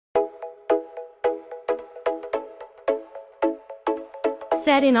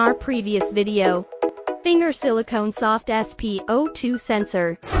said in our previous video, finger silicone soft SpO2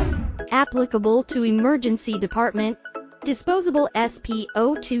 sensor. Applicable to emergency department. Disposable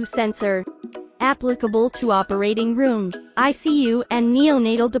SpO2 sensor. Applicable to operating room, ICU and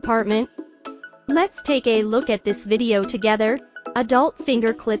neonatal department. Let's take a look at this video together. Adult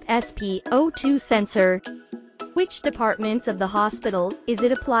finger clip SpO2 sensor. Which departments of the hospital is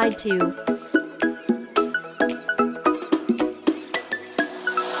it applied to?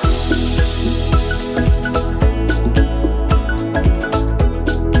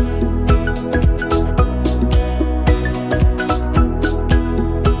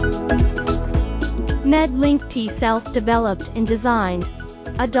 MedLink T self-developed and designed.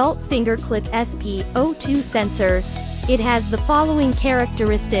 Adult finger clip SpO2 sensor. It has the following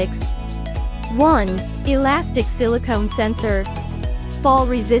characteristics. 1. Elastic silicone sensor. Fall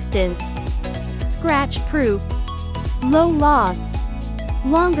resistance. Scratch proof. Low loss.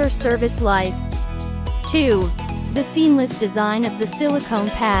 Longer service life. 2. The seamless design of the silicone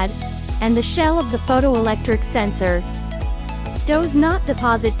pad and the shell of the photoelectric sensor. Does not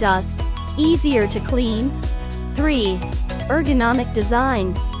deposit dust. Easier to clean. 3. Ergonomic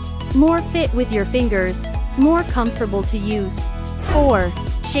design. More fit with your fingers. More comfortable to use. 4.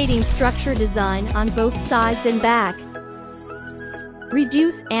 Shading structure design on both sides and back.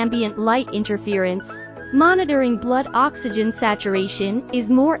 Reduce ambient light interference. Monitoring blood oxygen saturation is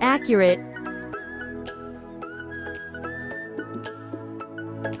more accurate.